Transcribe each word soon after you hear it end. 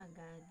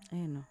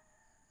Ayun o.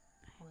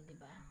 Oh, di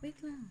ba? Wait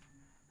lang.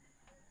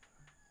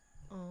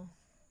 Oh.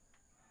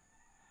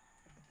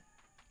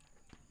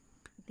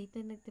 Dito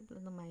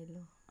nagtimpla ng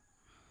Milo.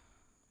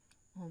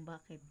 Oh,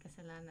 bakit?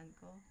 Kasalanan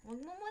ko? Wag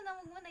mo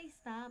na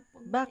i-stop.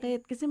 Wag mo na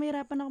Bakit? Kasi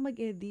mahirapan ako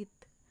mag-edit.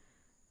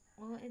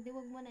 Oh, edi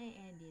wag mo na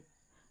i-edit.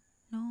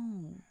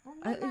 No. Wag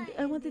mo na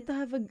I wanted i-edit. to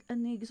have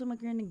gusto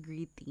magkaroon ng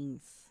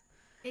greetings.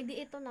 Edi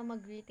ito na,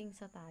 mag-greetings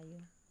sa tayo.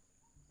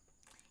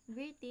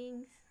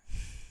 Greetings.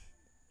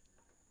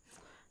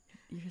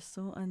 You're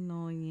so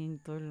annoying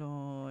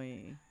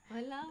tuloy.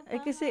 Wala Eh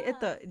pa kasi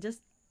nga.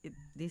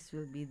 this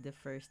will be the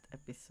first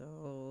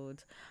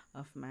episode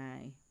of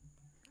my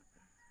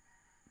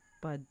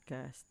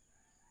podcast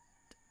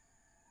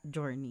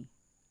journey.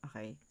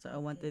 Okay? So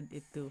I Okay. wanted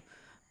it to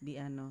be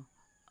oh,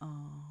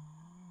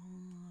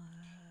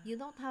 You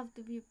don't have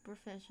to be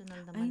professional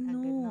I naman agad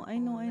know, ng I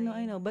know, I know,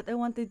 I online. know. But I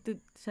wanted to,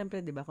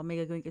 siyempre, di ba, kung may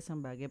gagawin ka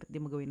isang bagay, ba't di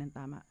mo gawin ng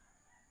tama?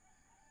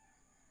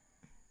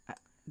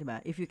 Di ba?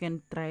 If you can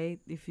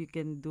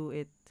do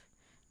it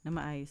na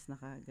maayos na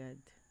kaagad,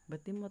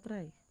 ba't di mo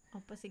try?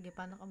 O pa, sige,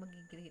 paano ka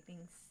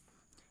mag-greetings?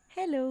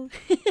 Hello!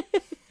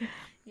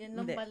 Yan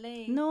lang Hindi. pala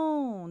eh. No,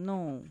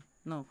 no,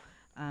 no.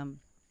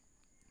 Um,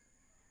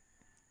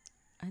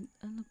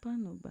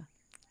 paano ba?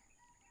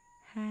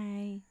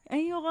 Hi.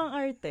 Ayoko ang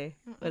arte.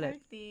 Ang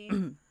Ulit. arte.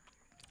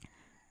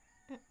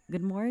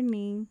 Good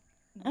morning.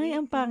 Ay,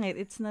 ang Greetings. pangit.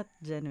 It's not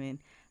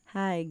genuine.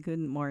 Hi, good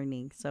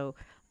morning. So,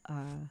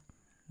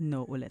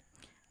 no, ulit.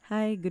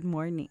 Hi, good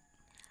morning.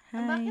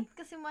 Bakit Hi.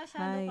 kasi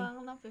masyado Hi.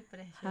 kang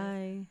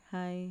napipressure?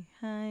 Hi.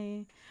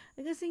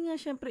 Kasi nga,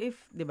 syempre,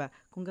 di ba,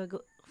 kung pag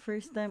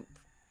first time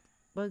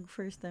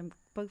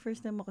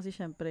mo kasi,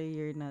 syempre,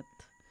 you're not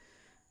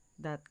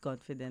that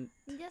confident.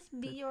 Just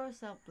be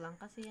yourself lang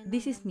kasi yan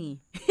This is naman.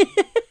 me.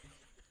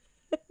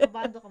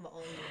 Kabado ka ba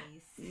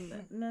always?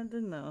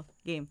 Nandun no.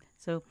 Game.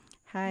 So,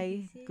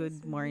 hi, This is good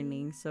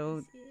morning. real. So,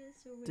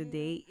 This is real.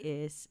 today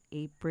is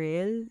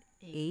April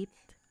 8.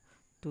 8th,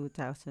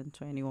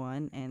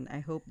 2021, and I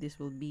hope this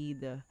will be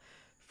the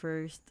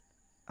first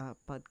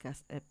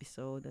podcast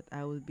episode that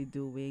I will be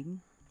doing.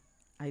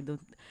 I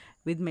don't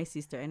with my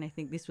sister, and I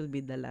think this will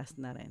be the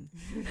last na rin.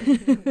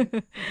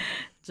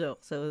 Joke.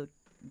 So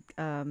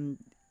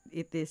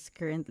it is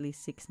currently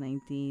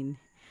 6:19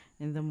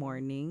 in the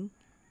morning,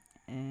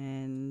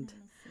 and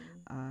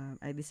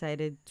I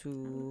decided I look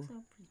to.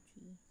 so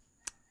pretty.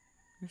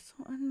 You're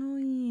so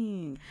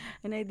annoying.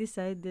 And I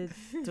decided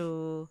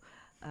to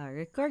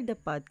record the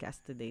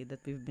podcast today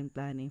that we've been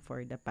planning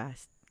for the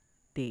past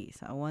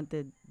days. I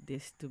wanted the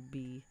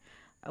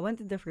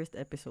first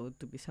episode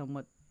to be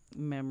somewhat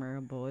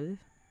memorable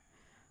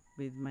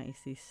with my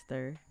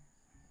sister.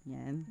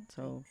 Yan.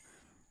 So,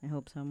 I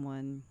hope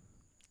someone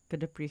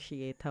could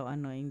appreciate how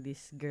annoying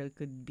this girl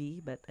could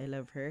be, but I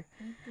love her.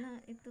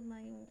 Ito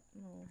na yung,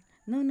 no.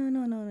 No,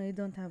 you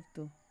don't have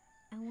to.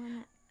 I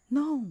wanna,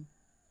 No!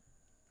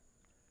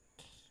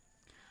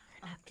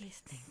 okay.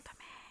 Listening to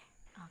me.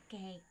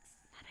 Okay.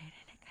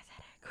 Naririnig ka sa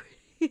record.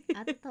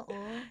 Totoo.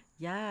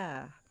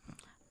 Yeah.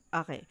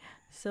 Okay.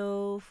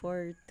 So,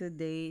 for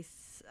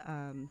today's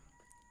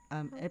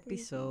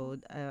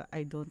episode,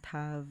 I don't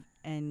have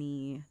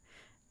any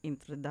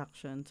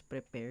introductions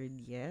prepared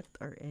yet,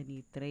 or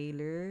any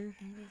trailer,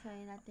 Hindi,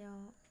 sorry natin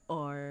yung,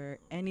 or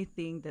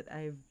anything that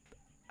I've this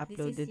is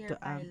uploaded your to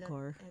pilot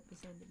Anchor.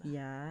 episode, diba?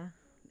 Yeah.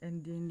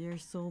 And then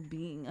you're so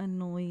being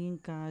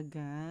annoying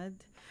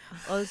kagad.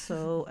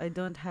 Also, I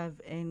don't have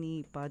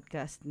any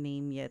podcast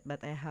name yet, but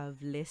I have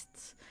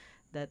lists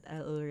that I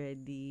have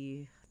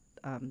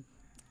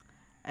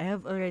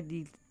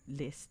already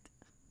list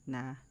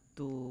na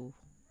to,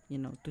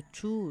 to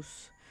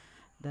choose,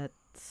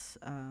 that's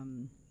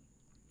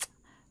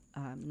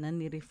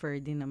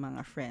nani-refer din ng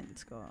mga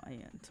friends ko.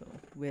 Ayan. So,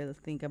 we'll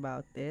think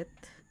about it.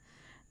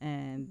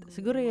 And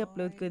siguro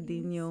i-upload ko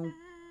din yung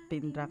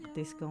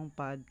pinractice kong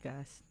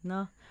podcast,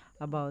 no?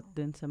 About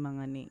dun sa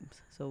mga names.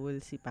 So,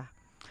 we'll see pa.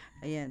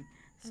 Ayan.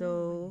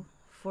 So,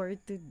 for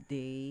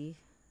today,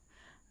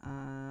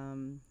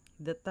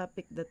 the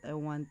topic that I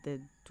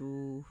wanted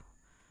to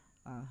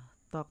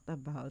talk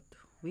about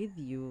with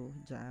you,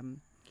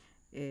 Jam,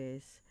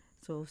 is,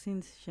 so,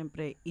 since,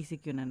 syempre,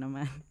 ECQ na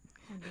naman.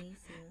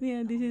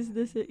 Yeah, this is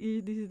the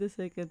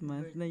second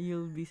month na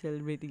you'll be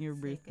celebrating your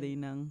birthday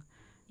ng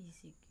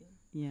ECQ.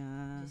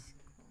 yeah. Diyos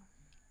ko.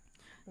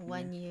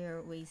 1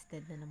 year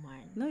wasted na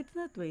naman. No, it's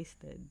not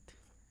wasted.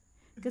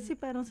 Kasi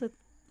parang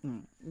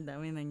ang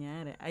dami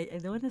nangyari. I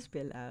don't wanna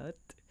spill out.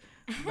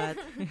 But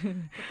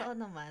Totoo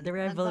naman. the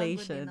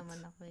revelations. Nagbago din naman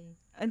ako eh.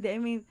 And I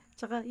mean,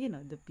 tsaka,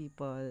 the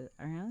people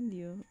around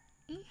you.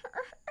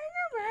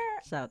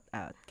 Shout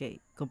out kay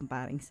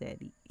kumparing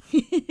Seri.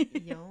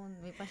 Yun,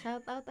 may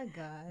pa-shoutout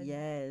agad.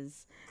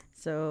 Yes.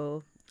 So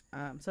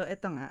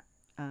eto nga.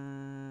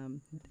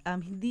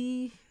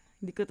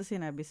 Hindi ko to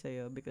sinabi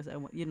sa'yo because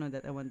you know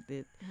that I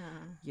wanted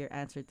your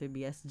answer to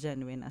be as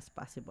genuine as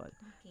possible.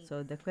 Okay.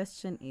 So the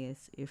question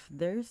is, if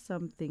there's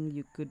something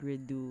you could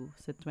redo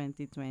sa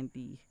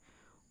 2020,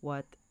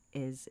 what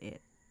is it?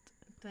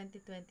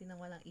 2020 na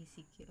walang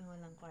ECQ,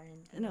 walang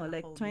quarantine, No, walang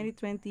like COVID.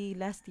 2020,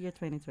 last year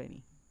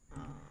 2020.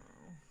 Oh.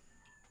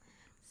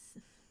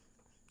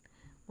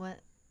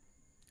 What?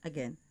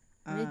 Again.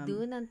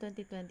 Redo ng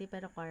 2020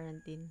 pero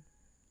quarantine.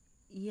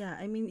 Yeah,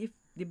 I mean, if,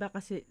 di ba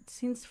kasi,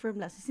 since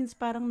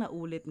parang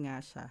naulit nga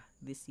siya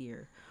this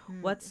year,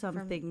 what's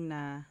something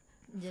na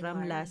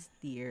from January. last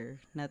year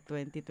na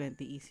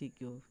 2020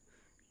 ECQ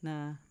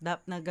na,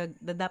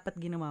 dapat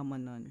ginawa mo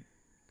nun?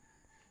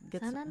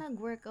 Sana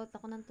nag-workout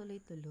ako ng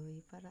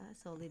tuloy-tuloy para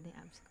solid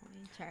na abs ko.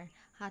 Char,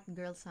 hot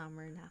girl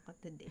summer na ako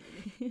today.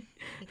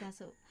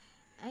 Kaso,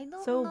 I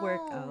don't So,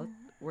 know.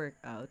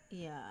 workout.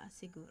 Yeah,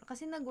 siguro.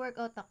 Kasi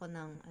nag-workout ako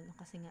ng,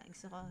 kasi nga,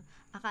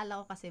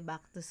 akala ko kasi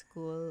back to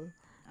school,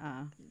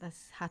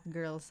 tas hot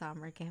girl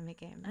summer,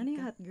 keme-keme. Ano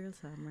yung hot girl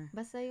summer?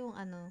 Basta yung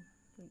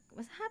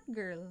basta hot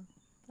girl.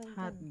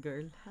 Hot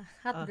girl.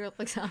 Hot girl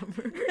pag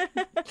summer.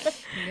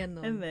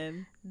 Ganon. And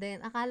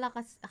then, akala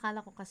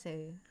ko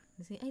kasi,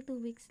 2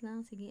 weeks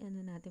lang, sige,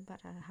 natin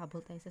para habol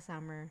tayo sa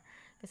summer.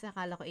 Kasi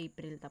akala ko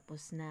April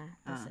tapos na.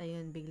 Tapos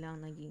ayun, biglang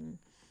naging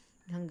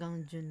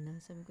hanggang June na.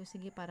 Sabi ko,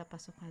 sige, para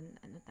pasukan,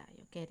 tayo,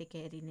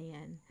 carry na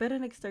yan.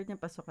 pero nag-start niya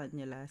pasukan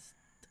niya last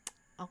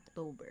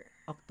October.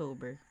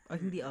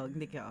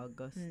 Hindi kaya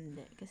August.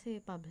 Hindi,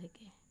 kasi public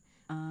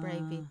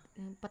private.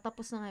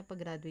 Patapos na nga,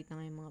 pag-graduate na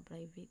nga yung mga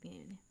private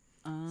ngayon.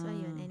 So,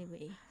 ayun,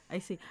 anyway. I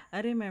see.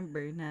 I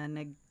remember na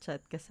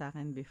nag-chat ka sa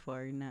akin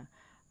before na,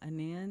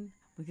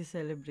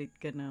 mag-celebrate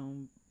ka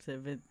ng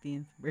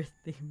 17th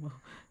birthday mo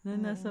na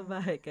nasa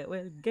bahay ka.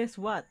 Well, guess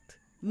what?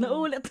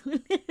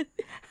 Naulit-ulit.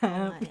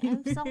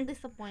 I'm so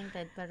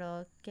disappointed,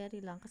 pero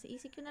carry lang. Kasi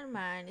ECQ na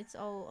naman, it's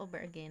all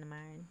over again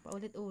naman.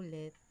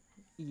 Paulit-ulit.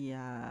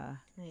 Yeah.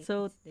 Like,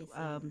 So, it's the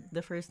same.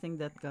 the first thing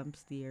that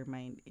comes to your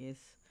mind is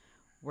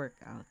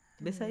workout.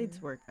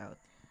 Besides workout.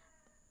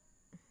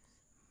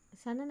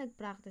 Sana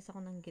nag-practice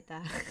ako ng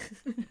gitara.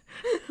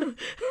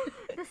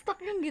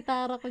 Na-stuck yung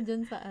gitara ko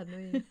dyan sa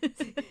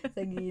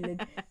sa gilid.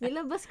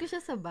 Nilabas ko siya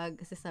sa bag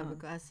kasi sabi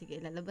ko,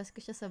 sige, lalabas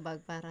ko siya sa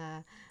bag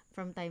para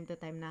from time to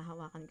time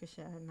nahawakan ko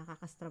siya,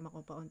 nakakastrum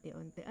ako pa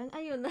unti-unti.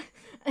 Ayun,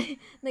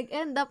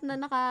 nag-end up na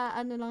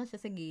lang siya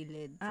sa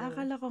gilid. So,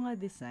 Akala ko nga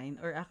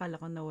design or akala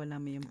ko nawala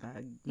mo yung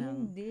bag.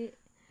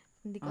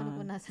 Hindi ko alam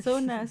kung nasa.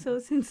 So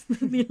since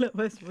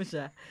nilabas mo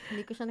siya.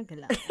 Hindi ko siya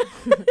nagala.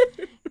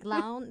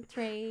 Clown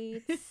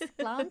traits,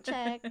 clown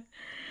check.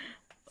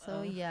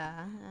 So,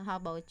 yeah. How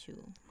about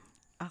you?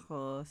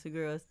 Ako,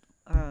 siguro,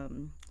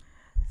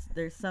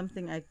 there's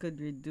something I could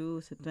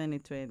redo sa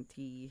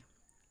 2020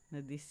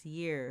 na this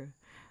year.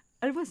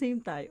 Ano ba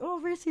same tayo?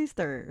 Oh, we're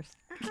sisters.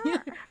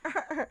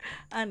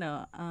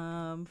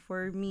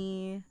 For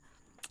me,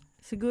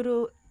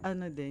 siguro,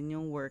 din,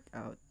 yung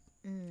workout.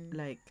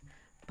 Like,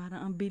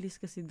 parang ang bilis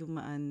kasi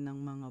dumaan ng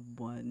mga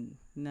buwan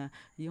na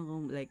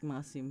yung like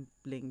mga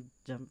simpleng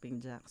jumping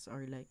jacks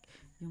or like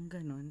yung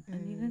ganun.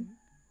 Ano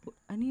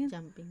yun?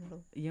 Jumping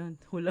rope. Yun,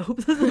 hula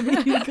hoop sa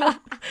sabihin ko.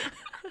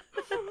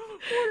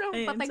 Hula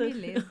hoop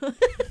patagilid.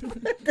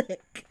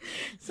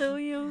 So,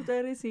 yung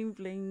very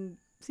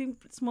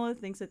small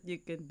things that you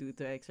can do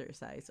to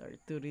exercise or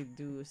to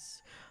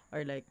reduce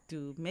or like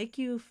to make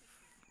you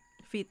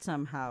fit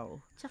somehow.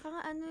 Tsaka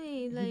nga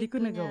like, hindi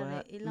ko nagawa.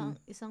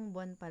 Isang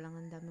buwan pa lang,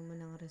 ang dami mo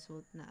ng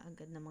result na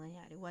agad na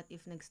mangyayari. What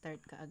if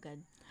nag-start ka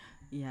agad?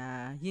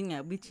 Yeah, yun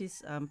nga, which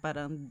is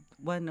parang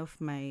one of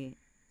my,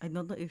 I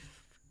don't know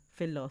if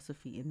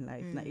philosophy in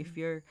life na if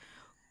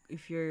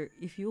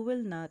you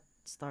will not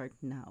start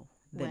now,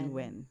 then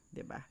when,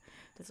 'di ba?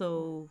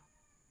 So,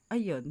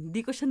 ayun,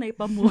 hindi ko siya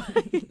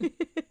naipamuhay.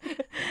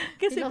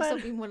 Kasi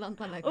philosophy mo lang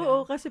talaga.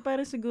 Oo, kasi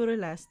parang siguro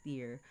last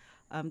year,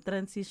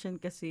 transition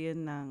kasi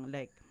yun ng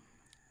like,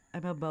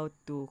 I'm about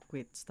to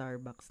quit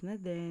Starbucks na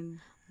din.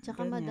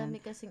 Tsaka ganyan. madami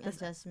kasing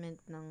adjustment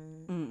ng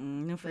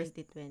yung first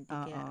 2020.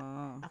 Kaya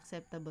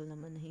acceptable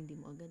naman na hindi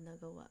mo agad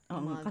nagawa.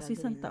 Oo, kasi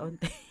isang taon.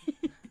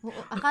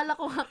 Oo, akala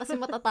ko nga kasi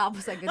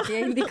matatapos agad.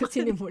 Kaya hindi ko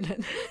sinimulan.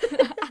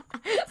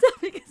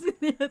 Sabi kasi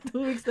nila 2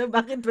 weeks na,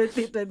 bakit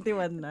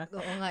 2021 na?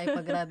 Oo nga,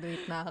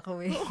 ipag-graduate na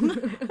ako eh.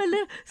 Hala,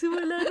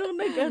 simula nung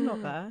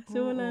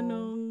simula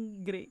nung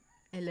grade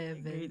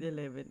 11. Grade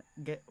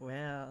 11.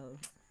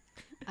 Well.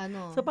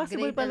 So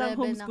possible pa lang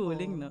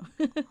homeschooling, no?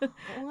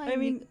 Oo nga,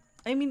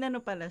 I mean, ano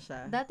pala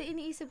siya? Dati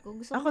iniisip ko,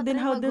 gusto ako ko din,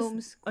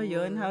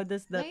 mag-homeschool. How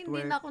does that ngayon, work?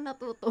 hindi na ako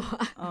natutuwa.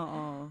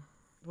 Oo.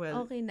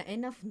 Well, okay na,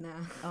 enough na.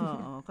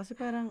 Oo. Kasi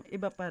parang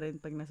iba pa rin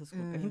pag nasa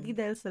school ka. Hindi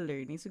dahil sa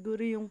learning.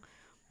 Siguro yung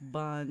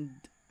bond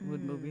mo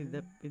with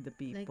the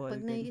people. Like,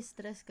 pag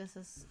nai-stress ka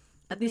sa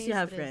at least you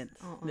have friends,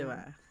 di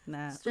ba?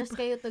 Na stress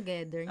kayo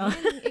together.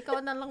 Ngayon,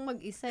 ikaw na lang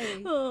mag-isa eh.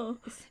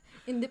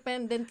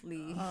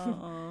 Independently.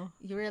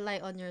 You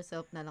rely on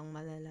yourself na lang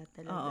malala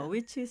talaga.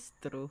 Which is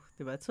true,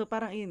 di ba? So,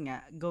 parang yun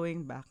nga,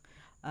 going back,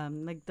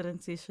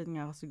 nag-transition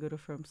nga ako siguro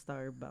from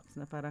Starbucks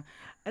na parang,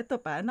 eto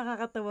pa,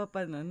 nakakatawa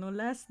pa no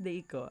last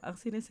day ko, ang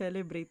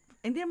sineselebrate,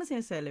 hindi naman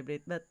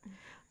sineselebrate, but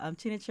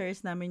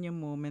chine-cherish namin yung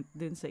moment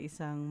dun sa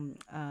isang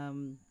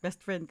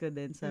best friend ko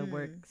din sa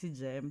work, si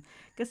Jem.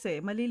 Kasi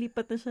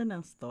malilipat na siya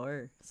ng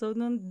store. So,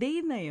 nung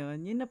day na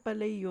yun na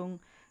pala yung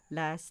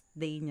last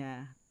day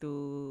niya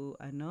to,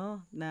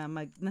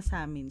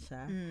 nasamin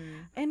siya.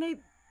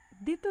 And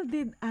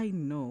did I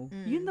know,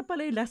 yun na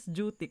pala yung last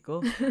duty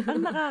ko.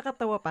 Ang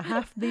nakakatawa pa,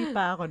 half day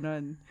pa ako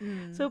nun.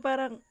 So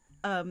parang,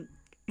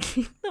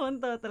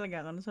 tawan-tawa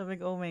talaga ako. Sabi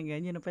ko, oh my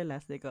God, yun na pa yung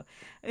last day ko.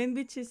 And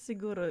which is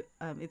siguro,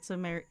 it's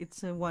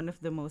one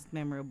of the most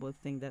memorable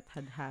thing that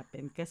had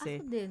happened. Kasi,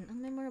 Ako din, ang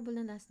memorable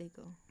na last day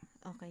ko.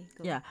 Okay,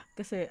 go. yeah,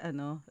 kasi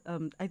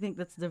I think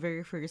that's the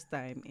very first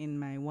time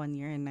in my 1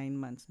 year and 9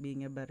 months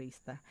being a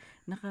barista,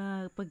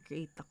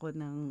 nakapag-create ako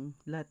ng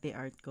latte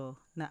art ko.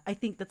 Na I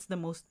think that's the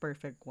most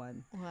perfect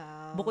one.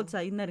 Wow. Bukod sa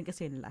yun na rin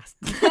kasi yung last.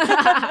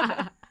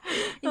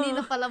 Hindi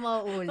na pala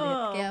mauulit,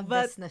 kaya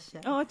best na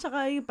siya.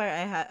 Tsaka yung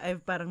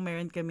I've parang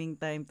meron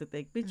kaming time to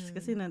take pictures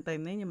kasi noong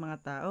time na yun, yung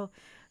mga tao,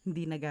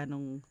 di na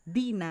ganong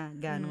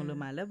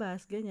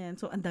lumalabas, ganyan.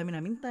 So, ang dami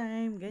naming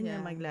time,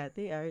 ganyan,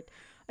 mag-latte art.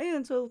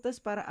 Ayun, so, tas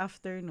para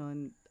after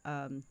nun,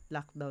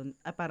 lockdown,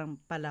 parang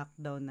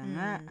pa-lockdown na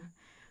nga.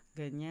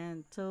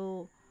 Ganyan.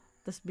 So,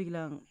 tas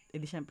biglang,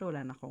 edi syempre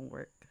wala na akong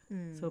work.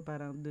 So,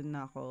 parang dun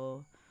na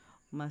ako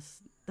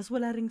tas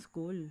wala ring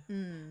school.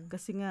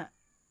 Kasi nga,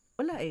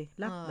 wala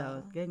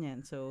lockdown,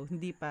 ganyan. So,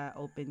 hindi pa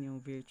open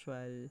yung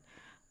virtual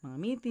mga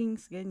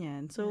meetings,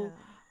 ganyan. So,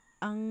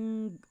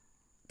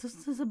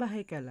 sa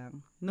bahay ka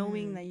lang,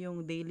 knowing na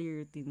yung daily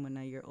routine mo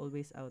na you're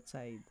always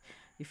outside.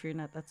 If you're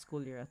not at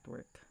school, you're at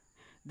work.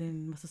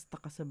 Then,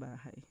 masasta ka sa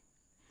bahay.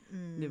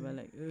 Di ba?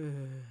 Like,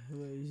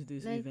 why is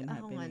this even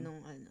happening?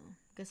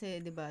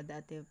 Kasi, di ba,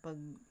 dati pag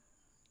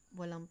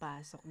walang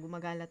pasok,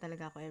 gumagala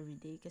talaga ako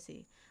everyday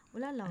kasi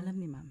wala lang. Alam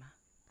ni Mama.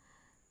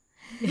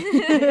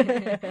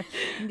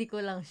 Hindi ko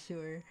lang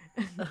sure.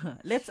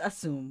 Let's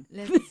assume.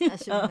 Let's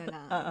assume na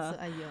lang. So,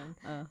 ayun.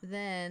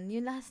 Then,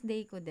 yung last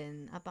day ko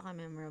din,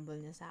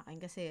 apaka-memorable niya sa akin.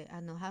 Kasi,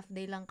 half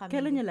day lang kami.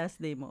 Kailan yung last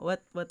day mo?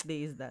 What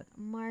day is that?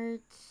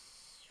 March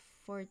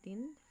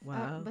 14?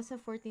 Wow. Basta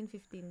 14,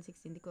 15,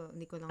 16.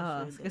 Hindi ko lang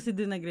sure din. Kasi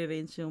doon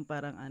nagre-range yung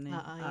parang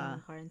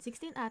yung current.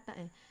 16 ata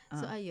eh.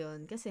 So,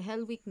 ayun. Kasi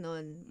Hell Week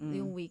nun,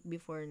 yung week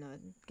before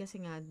nun.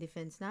 Kasi nga,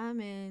 defense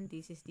namin,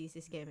 thesis,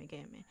 keme.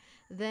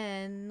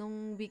 Then,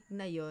 nung week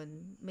na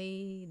yon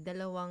may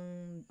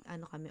dalawang,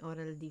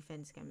 oral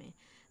defense kami.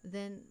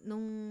 Then,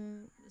 nung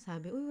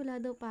sabi, wala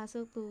daw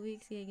pasok, 2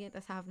 weeks, ganyan,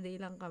 tas half day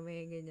lang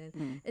kami, ganyan.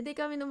 E di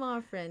kami ng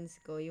mga friends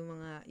ko, yung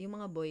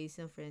mga boys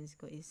ng friends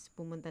ko is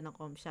pumunta ng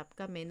comp shop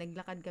kami,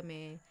 naglakad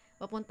kami,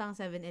 papuntang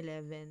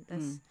 7-Eleven,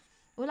 tas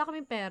wala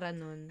kaming pera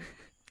nun.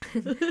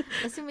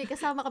 Kasi may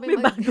kasama kami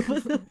may bago pa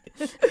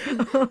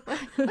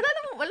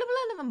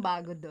wala namang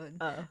bago doon.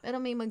 Pero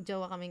may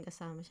magjowa kaming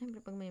kasama. Siyempre,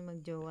 pag may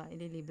magjowa,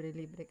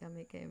 ililibre-libre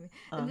kami.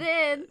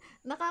 Then,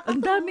 nakakatawa.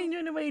 Ang dami nyo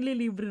na may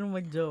ililibre ng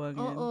magjowa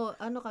ngayon. Oo,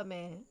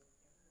 kami?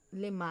 5.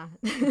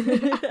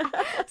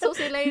 So,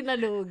 sila yung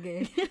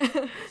nalugi.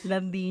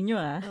 Landi nyo,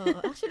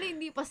 Oo. Actually,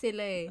 hindi pa sila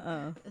eh.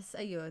 Tapos,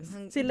 ayun.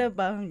 Sila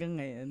ba hanggang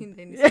ngayon?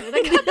 Hindi sila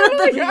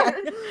nagkatuluyan.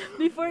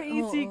 Before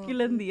ECQ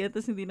landi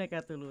tapos hindi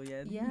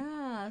nakatuluyan.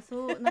 Yeah.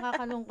 So,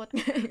 nakakalungkot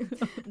ngayon.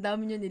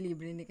 Dami nyo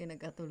nilibre, hindi kayo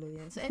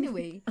nagkatuluyan. So,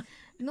 anyway,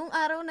 nung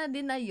araw na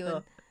din na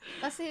yun,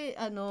 kasi,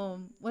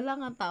 wala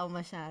nga tao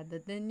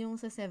masyado. Then, yung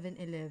sa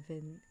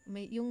 7-Eleven,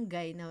 may yung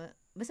guy na,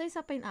 basta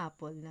sa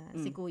pineapple na,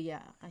 si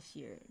Kuya,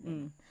 cashier.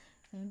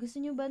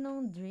 Gusto niyo ba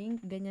nung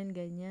drink? Ganyan.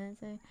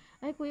 Sabi,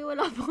 ay, kuya,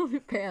 wala pa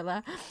kami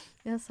pera.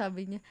 Kaya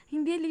sabi niya,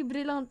 hindi,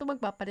 libre lang ito.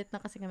 Magpapalit na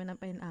kasi kami ng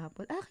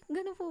pineapple.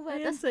 Ganun po ba?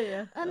 Ayan,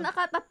 saya.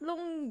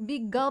 Nakatatlong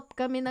big gulp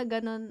kami na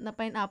ganun, na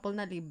pineapple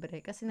na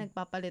libre. Kasi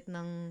nagpapalit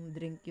ng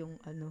drink yung,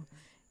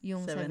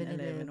 yung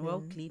 7-Eleven.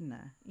 Wow, clean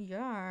na.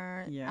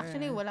 Yeah.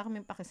 Actually, wala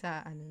kaming paki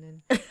sa,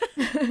 nun.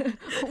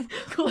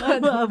 Kung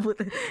maabot.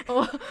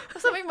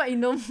 Basta may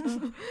mainom.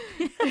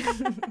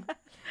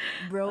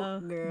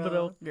 Broke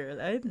girl.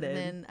 And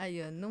then,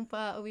 ayun, nung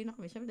pa-uwi na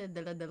kami, syempre,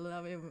 dala-dala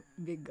namin yung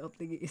big up,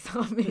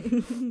 isa kami.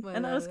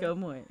 Ano oras ka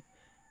mo 8,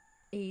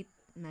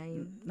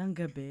 9. Ng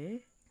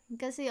gabi?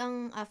 Kasi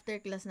ang after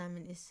class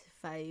namin is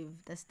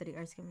 5, tas 3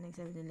 hours kami ng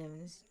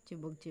 7-Eleven,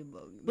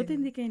 chibog-chibog. Buti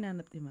hindi kayo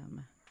nanap ni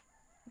Mama?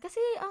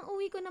 Kasi ang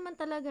uwi ko naman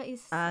talaga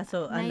is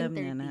so 9:30. alam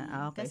niya na.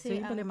 Okay. Kasi so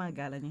yung pala mga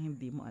gala niya,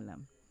 hindi mo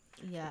alam.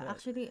 Yeah,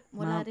 actually,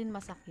 wala rin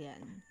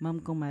masakyan.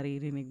 Ma'am, kung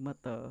maririnig mo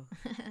to,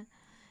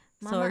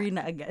 sorry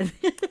na agad.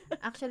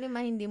 Actually,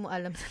 hindi mo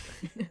alam.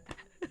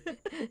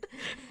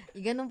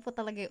 Ganun po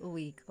talaga yung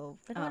uwi ko.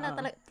 Pero wala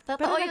talaga.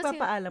 Pero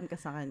nagpapaalam ka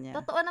sa kanya.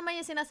 Totoo naman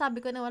yung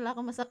sinasabi ko na wala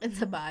akong masakyan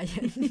sa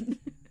bayan.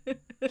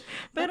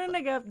 Pero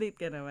nag-update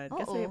ka naman.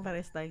 Kasi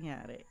pares tayong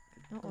yari.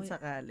 Kung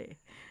sakali.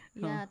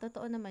 Yeah,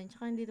 totoo naman.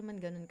 Tsaka hindi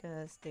naman ganun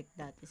ka-strict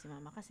dati si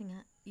Mama. Kasi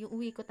nga, yung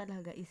uwi ko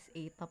talaga is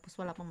 8. Tapos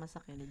wala pang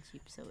masakyan na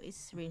jeep. So,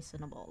 it's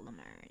reasonable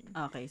naman.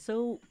 Okay.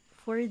 So,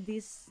 for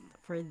this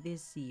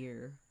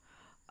year,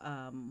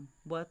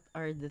 what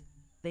are the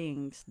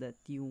things that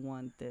you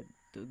wanted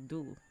to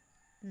do?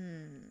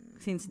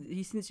 Since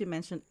you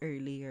mentioned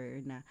earlier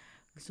na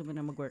gusto mo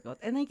na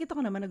mag-workout. And nakikita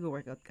ko naman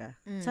nag-workout ka.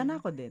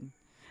 Sana ako din.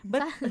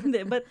 But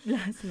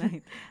last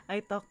night,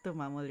 I talked to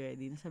Mom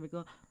already. Sabi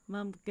ko,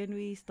 Mom, can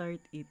we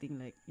start eating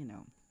like,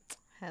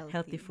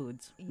 healthy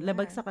foods.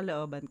 Labag sa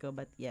kalooban ko,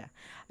 but yeah.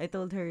 I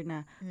told her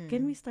na,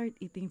 can we start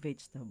eating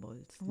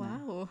vegetables?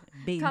 Wow.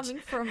 Beige. Coming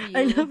from you.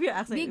 I love your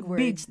accent. Big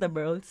word.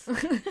 Vegetables.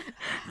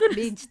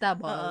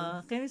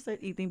 Vegetables. Can we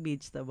start eating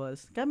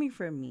vegetables? Coming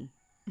from me.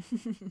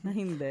 Na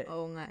hindi.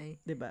 Oo nga eh.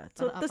 Diba?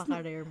 So,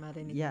 apaka-rare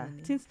marinig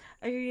naman eh. Since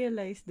I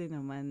realized din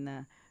naman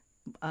na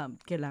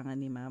kailangan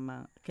ni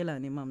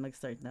mom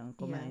nag-start ng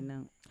kumain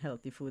ng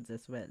healthy foods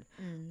as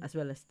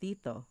well as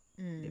tito,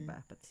 'di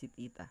ba, pati si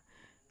tita.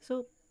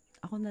 So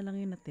ako na lang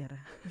yung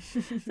natira.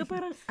 So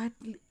parang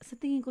sa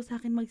tingin ko sa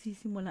akin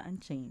magsisimula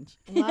ang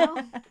change. Wow.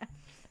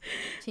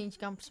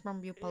 Change comes from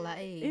you pala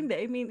eh. Hindi,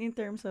 I mean in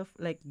terms of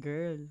like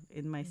girl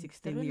in my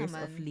 16 years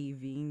naman. of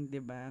living,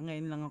 'di ba?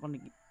 Ngayon lang ako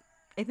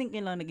I think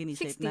yun lang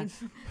nag-initiate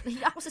 16.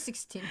 Nahiya ako sa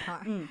 16 ha.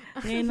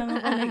 Ngayon lang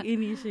ako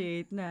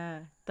nag-initiate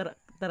na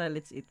tara,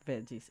 let's eat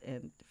veggies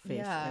and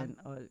fish and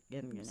all.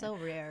 Ganyan. So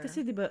rare.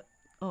 Kasi diba,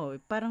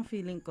 parang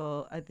feeling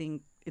ko, I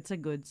think it's a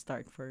good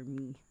start for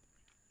me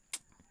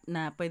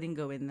na pwedeng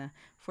gawin na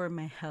for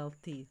my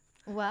healthy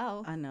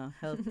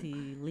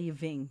healthy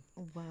living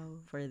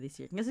for this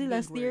year. Kasi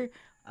last year,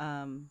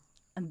 ang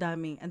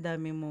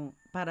dami mo,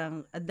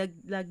 parang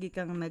lagi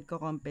kang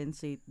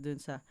nagko-compensate dun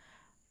sa,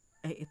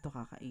 ito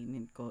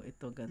kakainin ko,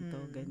 ito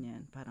ganto,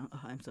 ganyan. Parang,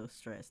 I'm so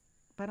stressed.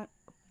 Parang,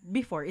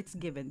 before, it's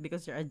given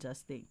because you're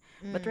adjusting.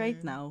 But right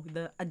now,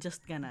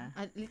 adjust ka na.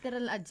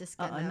 Literal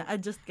adjust ka na.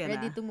 Na-adjust ka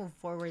Ready na. to move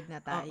forward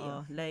na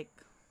tayo. Like,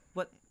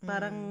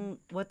 parang,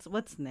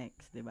 what's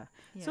next, diba?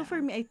 Yeah. So, for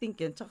me, I think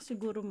yun. Tsaka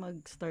siguro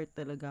mag-start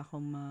talaga ako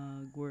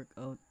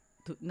mag-workout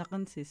na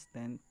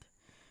consistent.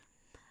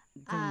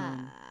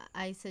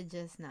 I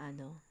suggest na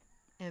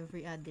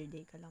every other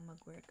day ka lang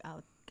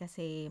mag-workout.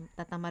 Kasi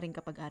tatama rin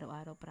kapag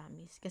araw-araw,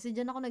 promise. Kasi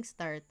dyan ako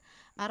nag-start.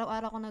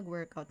 Araw-araw ako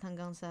nag-workout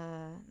hanggang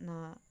sa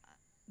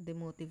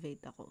demotivate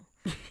ako.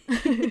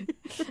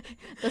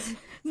 Tapos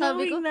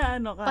sabi ko,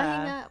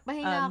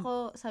 pahinga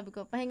ako. Sabi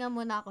ko, pahinga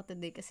muna ako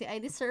today kasi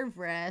I deserve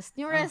rest.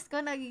 Yung rest ko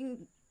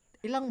naging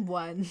ilang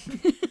buwan.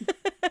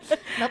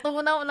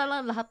 Natutunan ko na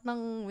lang lahat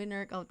ng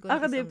workout ko.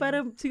 Ako din,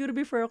 parang siguro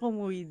before ako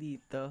umuwi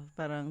dito,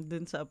 parang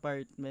dun sa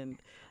apartment,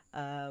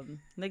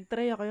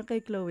 nag-try ako yung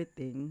kay Chloe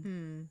Ting.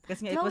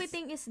 Kasi nga Chloe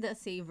Ting is the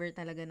saver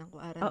talaga ng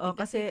quarantine. Oo,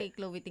 kasi kay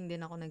Chloe Ting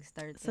din ako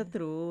nag-start. Sa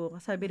true.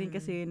 Sabi rin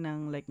kasi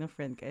ng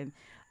friend ko,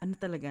 and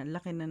talaga,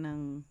 laki na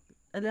ng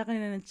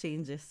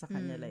changes sa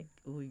kanya. Like,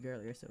 uy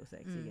girl, you're so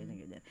sexy,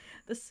 ganyan.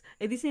 Tapos,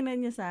 di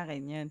sinend niya sa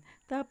akin yan.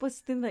 Tapos,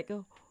 tinry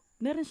ko,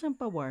 meron siyang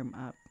pa-warm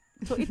up.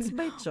 So, it's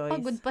by choice.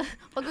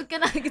 Pagod ka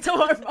na sa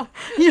warm up.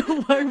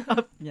 Yung warm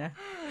up niya.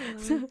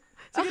 So,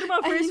 siguro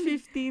mga first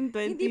 15,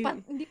 20.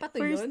 Hindi pa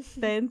to first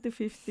yun? 10 to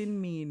 15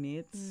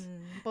 minutes.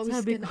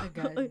 Pawis ka na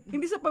agad.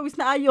 Hindi sa pawis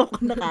na ayoko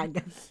na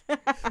kagad.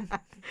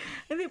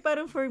 Hindi,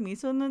 parang for me,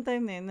 so nung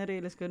time na yun,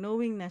 na-realize ko,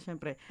 knowing na,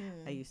 syempre,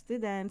 I used to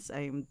dance,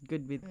 I'm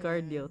good with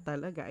cardio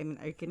talaga. I mean,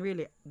 I can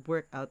really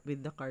work out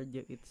with the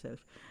cardio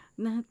itself.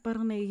 Na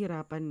parang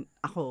nahihirapan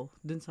ako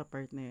dun sa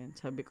part na yun.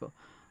 Sabi ko,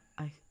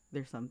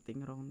 there's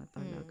something wrong na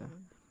talaga.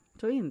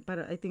 So yun,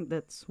 I think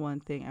that's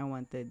one thing I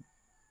wanted.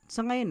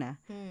 Sa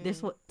ngayon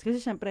kasi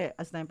syempre,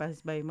 as time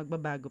passes by,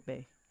 magbabago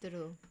pa eh.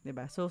 True.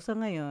 Diba? So sa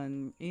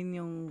ngayon, yun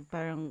yung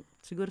parang,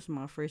 siguro sa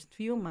mga first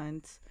few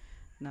months,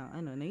 na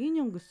yun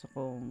yung gusto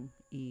kong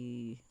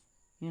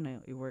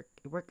i-work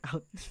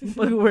out. Yung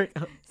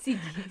pag-workout.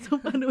 Sige. So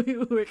paano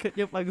i-workout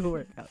yung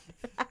pag-workout?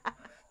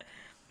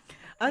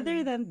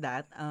 Other than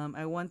that,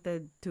 I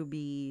wanted to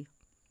be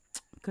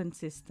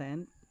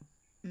consistent.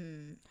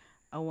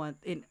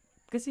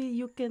 Kasi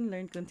you can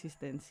learn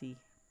consistency,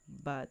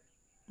 but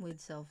with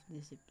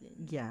self-discipline.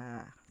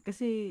 Yeah.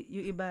 Kasi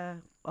yung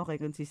iba,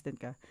 okay, consistent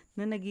ka,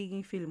 na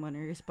nagiging feel mo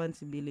na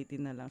responsibility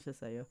na lang siya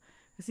sa'yo.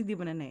 Kasi di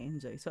mo na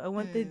na-enjoy. So, I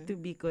wanted to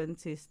be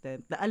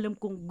consistent. Na alam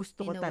kong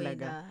gusto ko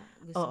talaga.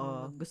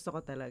 Gusto ko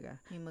talaga.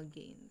 Yung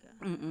mag-gain ka.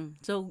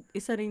 So,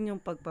 isa rin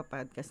yung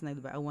pagpa-podcast na,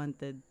 di ba, I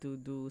wanted to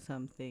do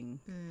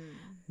something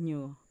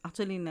new.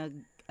 Actually,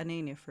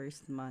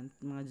 first month,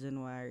 mga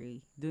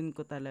January, dun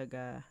ko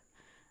talaga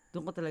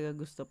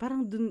gusto.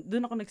 Parang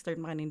dun ako nag-start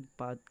makinig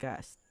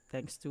podcast.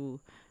 Thanks to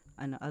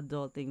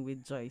Adulting with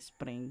Joy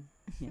Spring.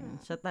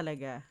 Yan. Siya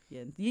talaga.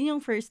 Yan. Yun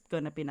yung first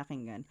ko na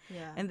pinakinggan.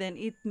 Yeah. And then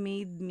it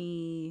made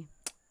me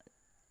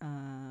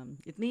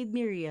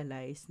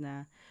realize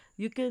na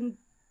you can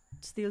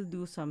still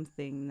do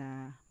something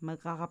na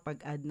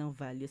magkakapag-add ng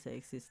value sa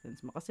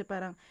existence mo. Kasi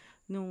parang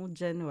nung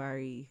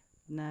January,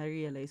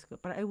 na-realize ko,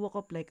 parang I woke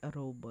up like a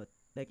robot.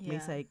 Like, may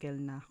cycle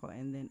na ako.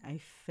 And then I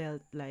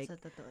felt like, sa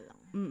totoo lang.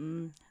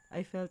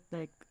 I felt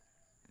like,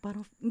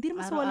 parang, hindi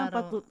naman sa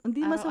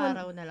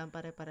araw-araw na lang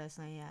pare-pares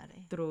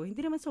nangyayari. True.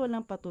 Hindi naman sa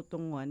walang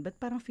patutunguhan, but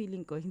parang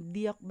feeling ko,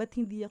 hindi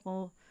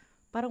ako,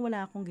 parang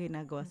wala akong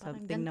ginagawa, parang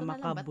something na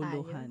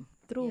makabuluhan.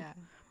 True. Yeah.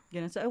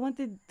 Ganun. So, I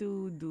wanted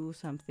to do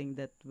something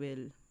that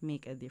will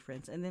make a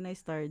difference. And then I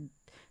started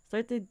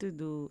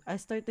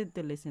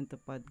to listen to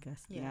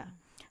podcast. Yeah.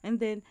 And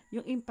then,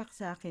 yung impact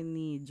sa akin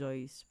ni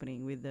Joy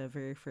Spring with the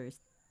very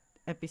first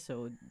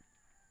episode,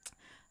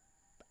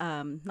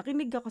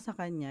 nakinig ako sa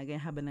kanya,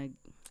 habang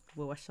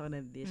nagwawash ako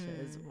ng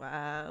dishes.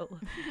 Wow.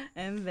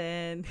 And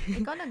then,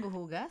 Ikaw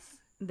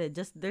naghuhugas? hindi,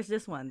 there's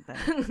just one time.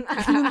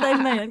 Yung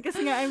time na yun.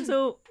 Kasi nga, I'm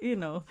so,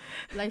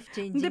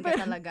 Life-changing Hindi, ka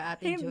pero- talaga,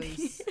 Ate hindi.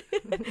 Joyce.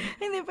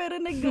 Hindi, pero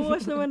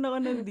nag-wash naman ako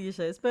ng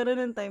dishes. Pero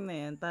nung time na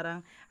yun,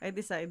 parang I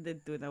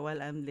decided to na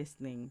while I'm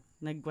listening,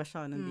 nag-wash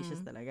ako ng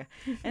dishes talaga.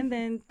 And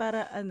then,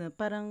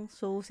 parang,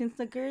 so, since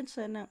nagkaroon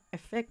siya ng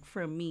effect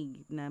from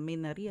me, na may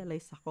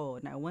na-realize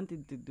ako na I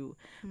wanted to do,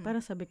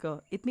 parang sabi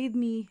ko, it made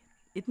me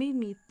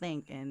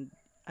think and,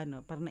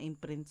 parang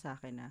na-imprint sa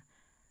akin na,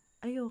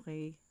 ay,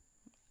 okay.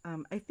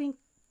 I think,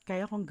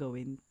 kaya kong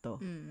gawin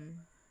to.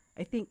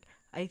 I think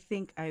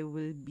I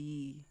will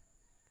be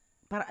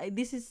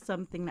this is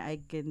something na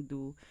I can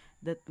do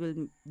that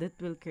will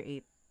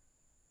create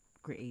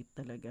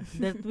talaga.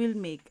 That will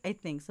make, I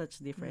think, such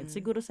difference.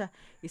 Siguro sa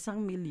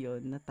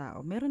 1,000,000 na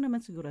tao, meron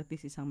naman siguro at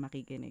least isang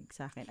makikinig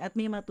sa akin. At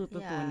may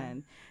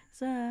matututunan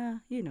sa,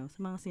 sa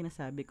mga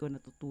sinasabi ko,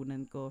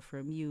 natutunan ko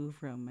from you,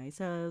 from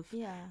myself,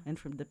 Yeah.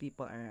 and from the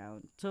people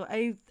around. So,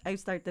 I've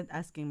started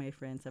asking my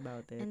friends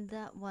about it. And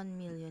that 1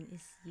 million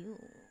is you.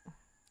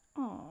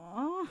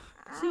 Aww,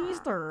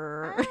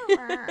 sister.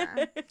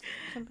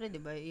 Siyempre, di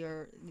ba,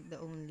 you're the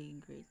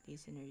only great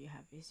listener you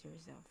have is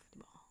yourself,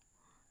 di ba?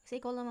 Kasi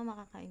ikaw lang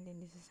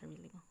makakaintindi sa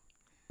sarili mo.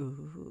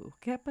 Ooh,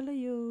 kaya pala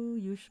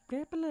yung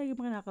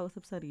mga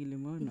nakausap sarili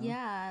mo, no?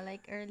 Yeah,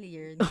 like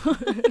earlier.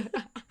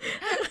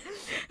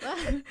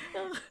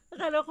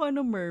 Akala ko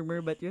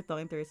murmur, but you're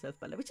talking to yourself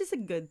pala, which is a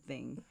good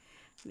thing.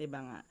 Di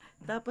ba nga?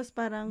 Tapos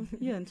parang,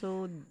 yun,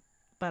 so,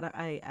 parang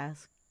I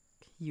ask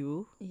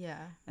you,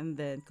 Yeah. and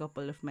then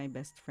couple of my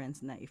best friends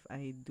na if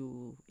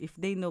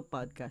they know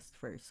podcast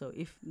first. So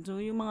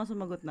yung mga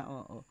sumagot na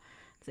oo,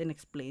 so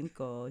in-explain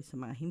ko sa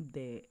mga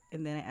hindi,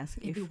 and then I ask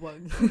if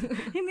Iduwag.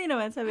 hindi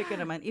naman, sabi ko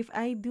naman, if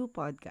I do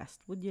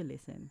podcast, would you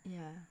listen?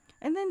 Yeah.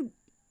 And then,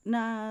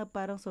 na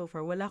parang so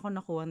far, wala akong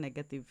nakuha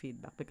negative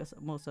feedback because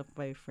most of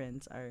my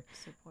friends are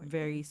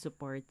very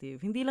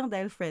supportive. Hindi lang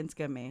dahil friends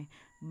kami,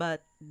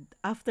 but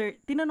after,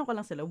 tinanong ko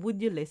lang sila,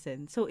 would you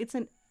listen? So, it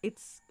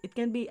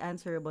can be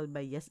answerable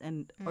by yes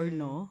and or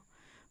no.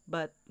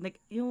 But, like,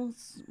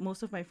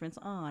 most of my friends,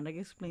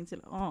 nag-explain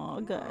sila,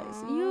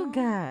 guys, you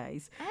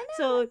guys.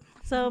 So,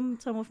 some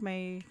of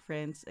my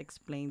friends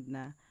explained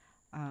na,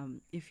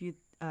 if you,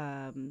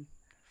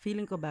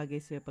 feeling ko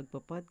bagay sa'yo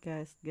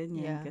pagpa-podcast,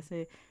 ganyan. Yeah.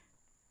 Kasi,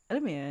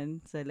 alam mo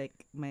yan, so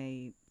like,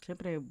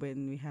 syempre,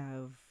 when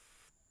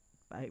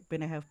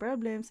I have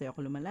problems, sa'yo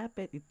ako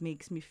lumalapit, it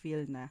makes me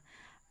feel na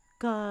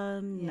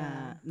calm,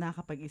 na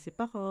nakakapag-isip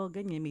ako,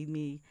 ganyan, made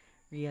me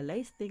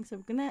realize things.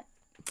 Sabi ko na,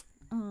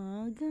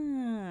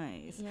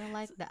 guys. You're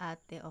like the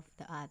ate of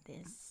the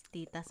ates,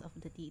 titas of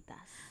the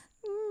titas.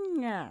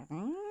 Tingnan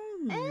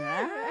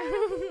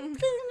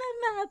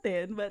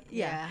natin, but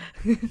yeah.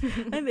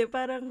 Hindi,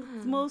 parang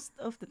most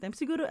of the time,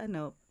 siguro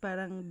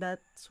parang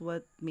that's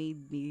what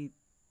made me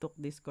took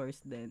this course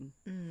then,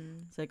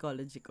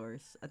 psychology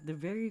course. At the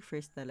very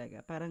first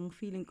talaga, parang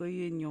feeling ko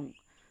yun yung,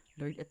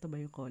 Lord, ito ba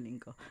yung calling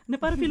ko? Na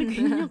parang feeling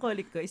ko yun yung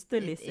calling ko is to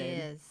listen.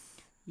 It is.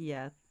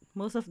 Yeah,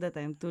 most of the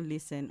time to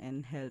listen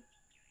and help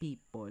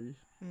people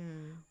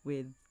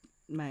with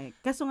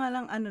kaso nga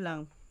lang,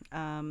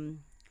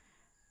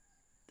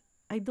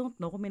 I don't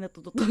know kung may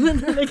natututunan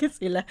talaga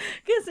sila.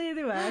 Kasi,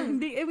 di ba?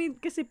 Hindi, I mean,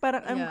 kasi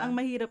parang, ang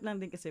mahirap lang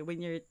din kasi when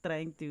you're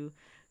trying to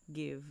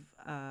give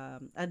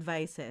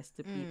advices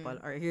to people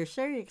or you're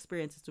sharing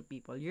experiences to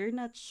people, you're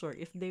not sure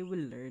if they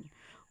will learn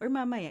or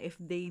mamaya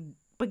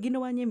pag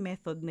ginawa niya yung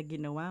method na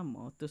ginawa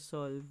mo to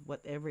solve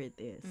whatever it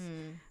is,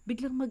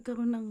 biglang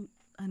magkaroon ng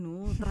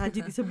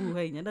tragedy sa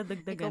buhay niya,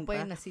 nadagdagan Ikaw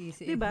pa yung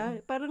nasisi. Diba?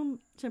 Parang,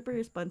 syempre,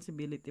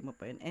 responsibility mo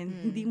pa yun. And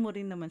hindi mo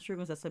rin naman sure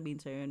kung sasabihin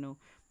sa'yo,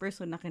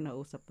 person na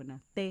kinausap mo na,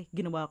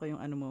 ginawa ko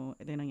yung mo,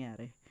 ito yung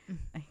nangyari.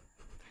 Ay.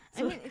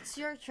 So, I mean, it's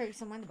your choice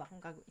naman, diba?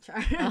 Kung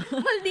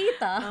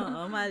maldita.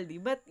 Oo,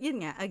 maldi. But,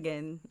 yun nga,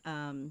 again,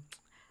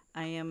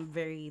 I am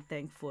very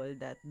thankful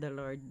that the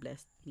Lord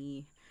blessed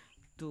me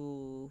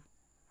to,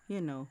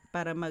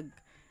 para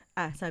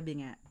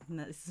sabi nga,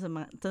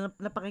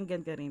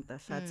 napakinggan ka rin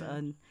shots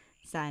on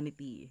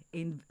sanity.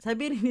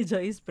 Sabi rin ni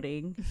Joy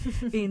Spring,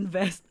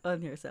 invest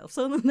on yourself.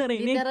 So, nung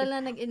narinig. Literal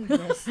na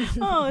nag-invest.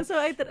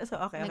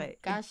 Okay.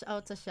 Nag-cash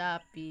out sa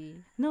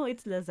Shopee. No,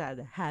 it's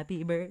Lazada.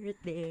 Happy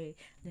birthday,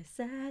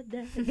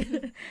 Lazada.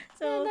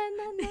 So,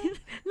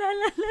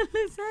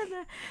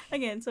 Lazada.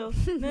 Again, so,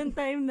 nung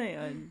time na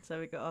yun,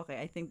 sabi ko,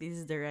 okay, I think this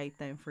is the right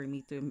time for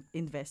me to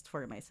invest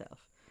for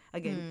myself.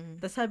 Again,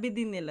 tas sabi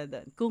din nila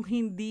doon, kung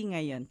hindi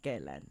ngayon,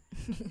 kailan?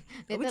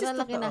 Literal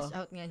na kinash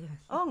out ngayon.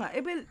 Oo nga,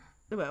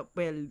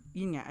 well,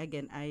 yun nga,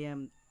 again, I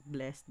am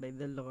blessed by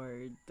the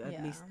Lord to at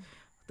least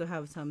to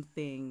have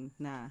something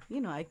na,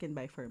 I can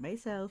buy for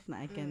myself,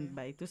 na I can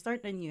buy to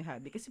start a new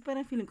hobby. Kasi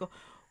parang feeling ko,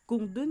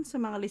 kung dun sa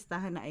mga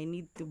listahan na I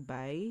need to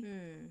buy,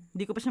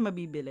 hindi ko pa siya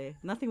mabibili,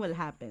 nothing will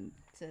happen.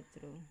 So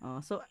true.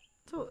 So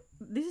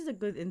this is a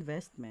good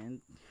investment.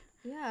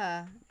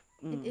 Yeah,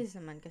 it is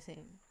naman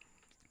kasi,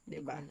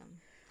 diba?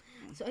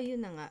 So,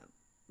 ayun na nga,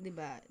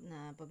 diba,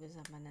 na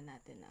pag-usapan na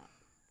natin na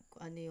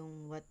kung ano yung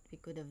what we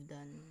could have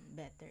done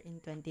better in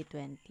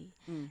 2020.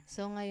 Mm.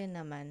 So, ngayon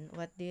naman,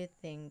 what do you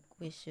think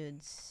we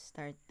should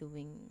start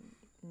doing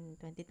in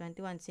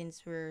 2021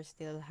 since we're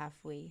still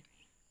halfway?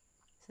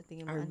 Sa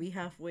tingin mo, Are we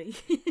halfway?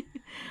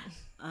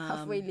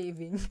 halfway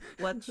living?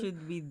 What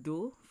should we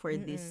do for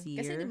this Mm-mm.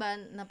 Kasi year? diba,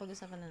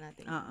 napag-usapan na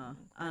natin Oo.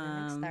 paano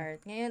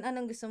nag-start. Ngayon,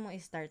 anong gusto mo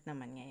i-start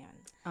naman ngayon?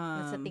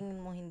 Na sa tingin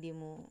mo, hindi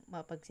mo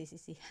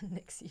mapagsisisihan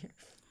next year?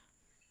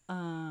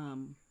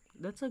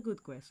 That's a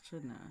good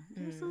question, ah.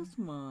 You're so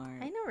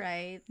smart. I know,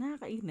 right?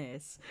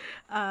 Nakakainis.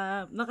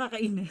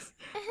 Nakakainis.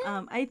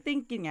 I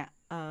think yun nga,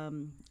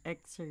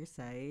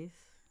 exercise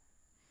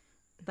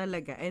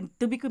talaga, and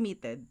to be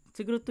committed.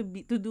 Siguro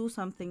to do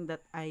something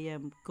that I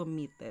am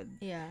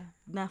committed Yeah.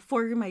 na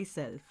for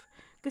myself.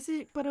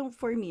 Kasi parang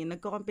for me,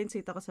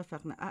 nagko-compensate ako sa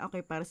fact na,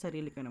 okay, para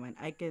sarili ko naman,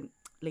 I can,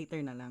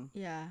 later na lang.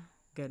 Yeah.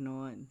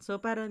 Ganon. So,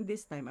 parang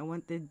this time, I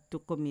wanted to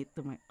commit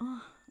to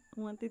myself.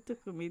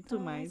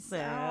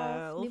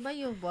 Di ba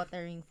you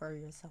watering for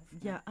yourself?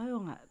 Yeah, ayo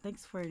nga.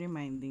 Thanks for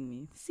reminding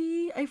me.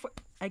 See,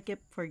 I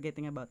kept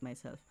forgetting about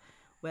myself.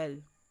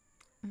 Well,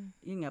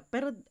 yun nga.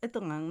 Pero ito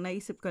nga,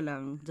 naisip ko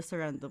lang, just a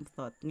random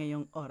thought,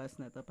 ngayong oras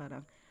na to,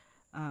 parang,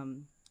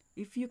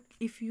 if you,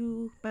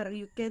 parang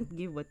you can't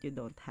give what you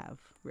don't have,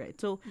 right?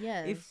 So,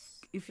 Yes.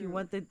 if you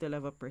wanted to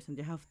love a person,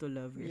 you have to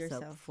love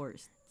yourself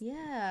first.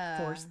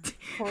 Yeah. Forced.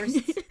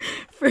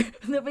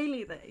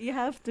 You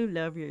have to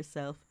love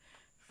yourself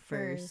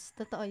first.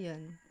 Totoo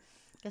yun.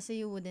 Kasi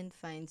you wouldn't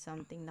find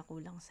something na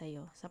kulang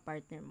sa'yo, sa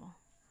partner mo.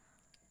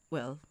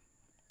 Well,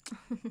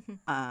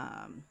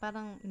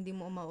 Parang hindi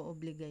mo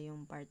mauobliga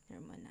yung partner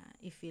mo na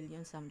i-feel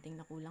yung something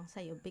na kulang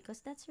sa'yo because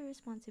that's your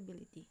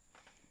responsibility.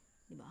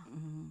 Diba?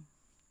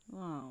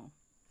 Wow.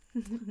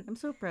 I'm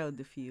so proud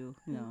of you.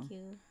 Thank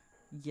you.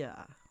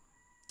 Yeah.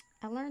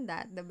 I learned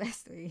that the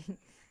best way.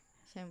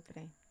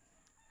 Siyempre.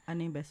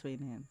 Ano yung best way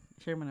na yan?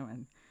 Share mo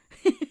naman.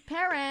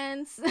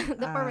 Parents!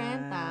 The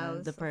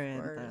parentals. The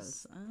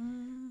parentals.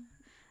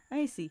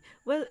 I see.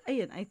 Well,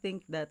 ayun, I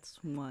think that's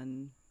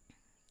one.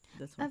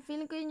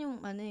 Feeling ko yun yung,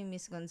 yung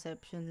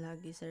misconception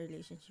lagi sa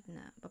relationship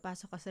na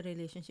papasok ka sa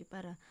relationship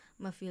para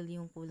ma-feel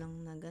yung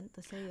kulang na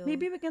ganito sa'yo.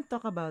 Maybe we can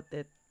talk about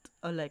it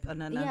or like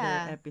on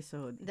another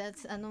episode.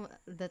 That's a long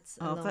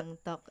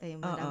talk eh.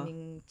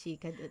 Maraming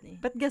chika dun eh.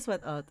 But guess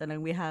what,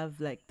 tanang we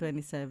have like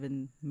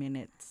 27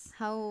 minutes.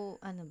 How,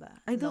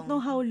 ba? I don't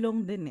know how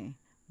long din eh.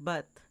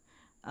 But,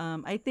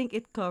 I think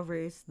it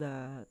covers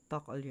the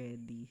talk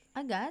already.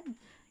 Agad?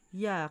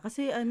 Yeah,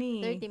 kasi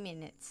 30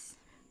 minutes.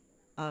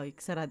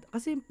 Sarado.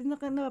 Kasi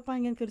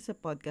napapakinggan ko rin sa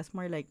podcast,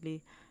 more likely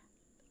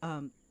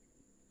 15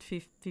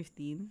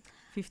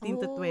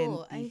 to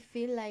 20. I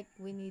feel like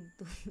we need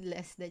to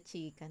less the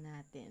chika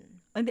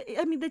natin. And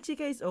I mean, the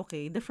chika is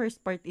okay. The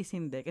first part is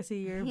hindi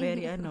kasi you're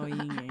very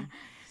annoying eh.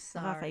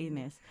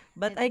 Nakakainis.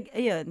 But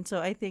ayun, so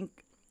I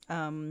think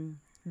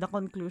the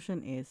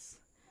conclusion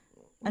is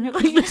ano yung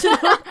conclusion?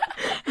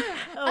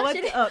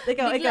 Actually,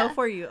 ikaw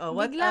for you.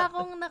 Bigla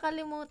akong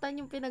nakalimutan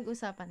yung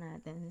pinag-usapan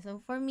natin.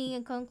 So, for me,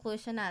 yung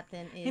conclusion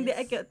natin is... Hindi,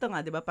 ito nga,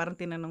 di ba? Parang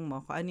tinanong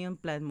mo ko, ano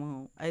yung plan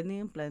mo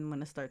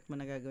na start mo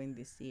na gagawin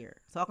this year?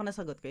 So, ako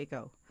nasagot ko,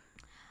 ikaw.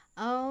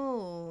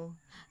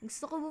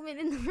 Gusto ko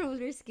bumili ng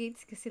roller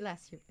skates kasi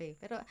last year pa eh.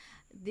 Pero,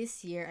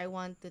 this year, I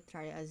want to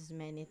try as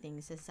many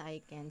things as I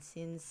can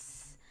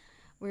since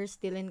we're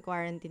still in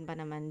quarantine pa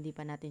naman, di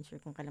pa natin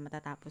sure kung kailan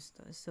matatapos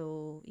to. So,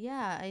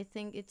 yeah, I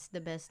think it's the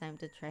best time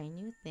to try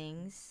new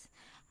things.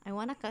 I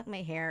wanna cut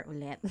my hair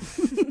ulit.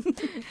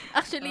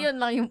 Actually,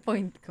 yun lang yung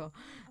point ko.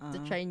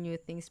 To try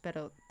new things,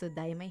 pero to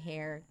dye my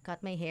hair,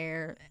 cut my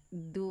hair,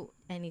 do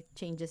any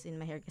changes in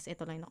my hair kasi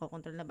ito lang yung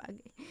nakokontrol na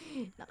bagay.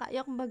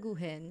 Nakaya kong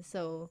baguhin.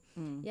 So,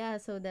 yeah,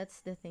 so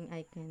that's the thing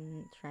I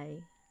can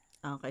try.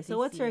 Okay,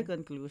 so what's your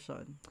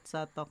conclusion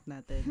sa talk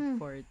natin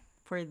for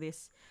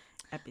this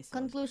episode?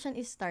 Conclusion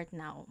is start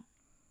now.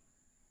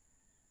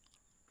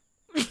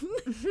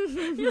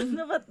 Yun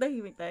na ba't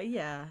nahimik tayo?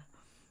 Yeah.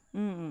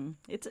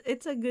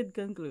 It's a good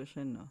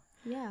conclusion, no?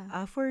 Yeah.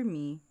 For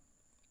me,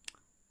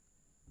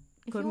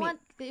 if you want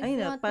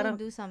to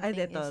do something,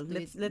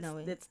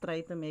 let's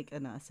try to make a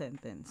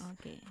sentence.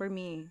 Okay. For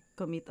me,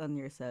 commit on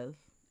yourself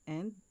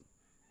and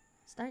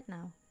start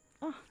now.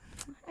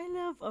 I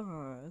love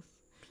us.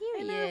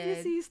 Period. I love you,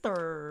 sister.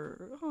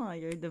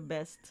 You're the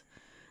best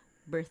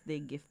birthday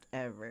gift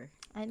ever.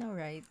 I know,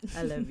 right?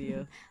 I love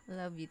you. I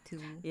love you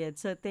too. Yeah,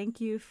 so thank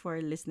you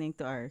for listening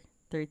to our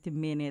 30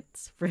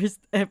 minutes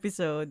first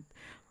episode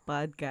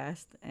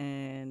podcast.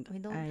 And we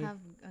don't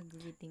have a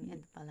greeting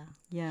end pala.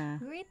 Yeah.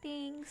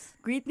 Greetings.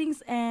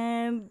 Greetings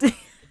and...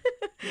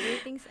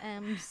 Greetings,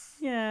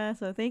 Ems. Yeah,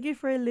 so thank you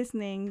for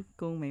listening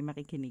kung may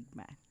makikinig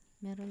man.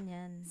 Meron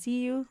yan.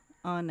 See you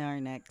on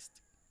our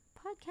next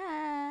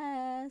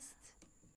podcast.